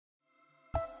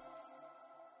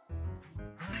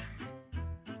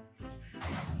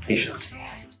Hey Shantee,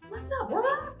 What's up, bro?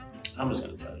 I'm just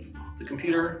gonna tell you, the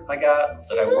computer I got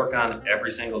that I work on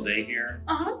every single day here,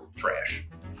 trash.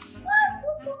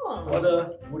 What's wrong?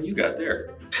 What do you got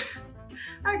there?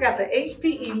 I got the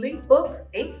HP EliteBook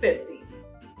 850.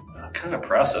 What kind of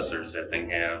processor does that thing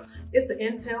have? It's the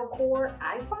Intel Core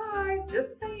i5,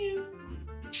 just saying.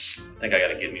 I think I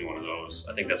gotta get me one of those.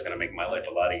 I think that's gonna make my life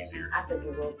a lot easier. I think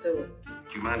it will too.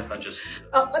 Do you mind if I just...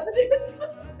 No.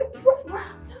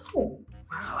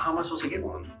 Wow, how am I supposed to get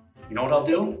one? You know what I'll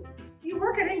do? You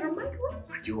work at Ingram Micro?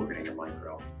 I do work at Ingram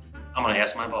Micro. I'm gonna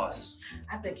ask my boss.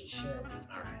 I think you should.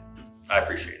 All right, I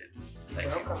appreciate it.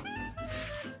 Thank you. Welcome.